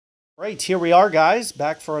Right, here we are, guys,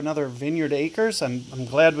 back for another Vineyard Acres. I'm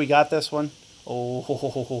glad we got this one.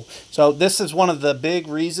 Oh, so this is one of the big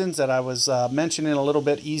reasons that I was mentioning a little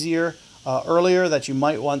bit earlier, that you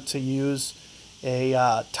might want to use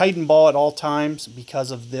a Titan ball at all times because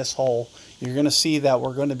of this hole. You're going to see that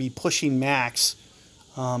we're going to be pushing max.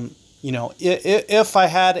 You know, if I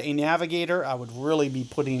had a navigator, I would really be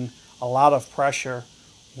putting a lot of pressure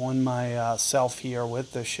on myself here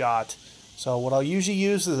with this shot. So what I'll usually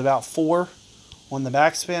use is about 4 on the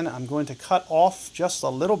backspin. I'm going to cut off just a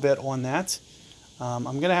little bit on that. I'm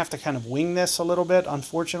going to have to kind of wing this a little bit,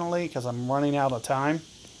 unfortunately, because I'm running out of time.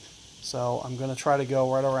 So I'm going to try to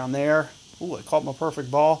go right around there. Ooh, I caught my perfect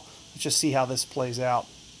ball. Let's just see how this plays out.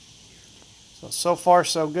 So far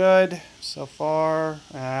so good. So far,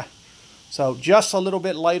 so just a little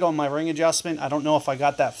bit light on my ring adjustment. I don't know if I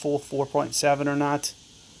got that full 4.7 or not.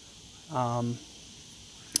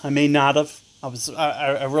 I may not have.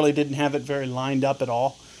 I really didn't have it very lined up at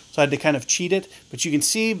all. So I had to kind of cheat it. But you can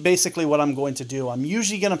see basically what I'm going to do. I'm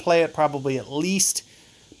usually going to play it probably at least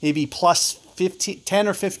maybe plus 10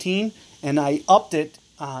 or 15. And I upped it.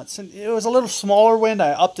 Since it was a little smaller wind,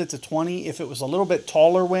 I upped it to 20. If it was a little bit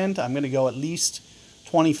taller wind, I'm going to go at least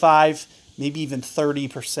 25, maybe even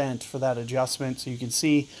 30% for that adjustment. So you can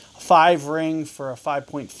see a 5 ring for a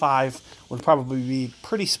 5.5 would probably be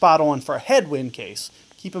pretty spot on for a headwind case.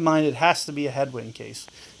 Keep in mind it has to be a headwind case.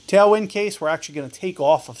 Tailwind case, we're actually going to take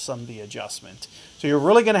off of some of the adjustment. So you're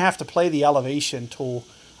really going to have to play the elevation tool.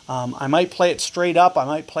 I might play it straight up. I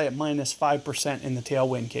might play it minus 5% in the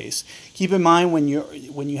tailwind case. Keep in mind when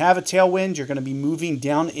you have a tailwind, you're going to be moving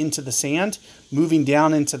down into the sand. Moving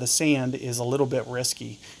down into the sand is a little bit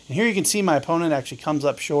risky. And here you can see my opponent actually comes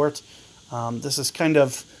up short. This is kind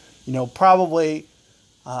of, probably,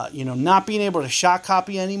 not being able to shot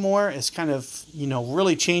copy anymore is kind of,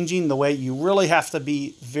 really changing the way you really have to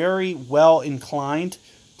be very well inclined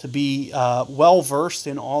to be well versed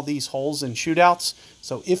in all these holes and shootouts.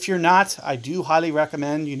 So if you're not, I do highly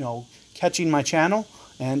recommend, catching my channel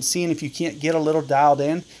and seeing if you can't get a little dialed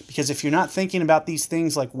in. Because if you're not thinking about these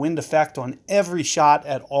things like wind effect on every shot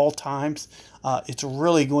at all times, it's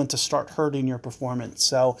really going to start hurting your performance.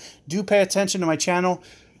 So do pay attention to my channel.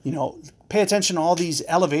 Pay attention to all these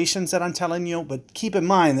elevations that I'm telling you, but keep in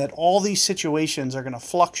mind that all these situations are going to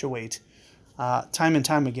fluctuate time and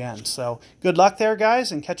time again. So good luck there,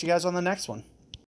 guys, and catch you guys on the next one.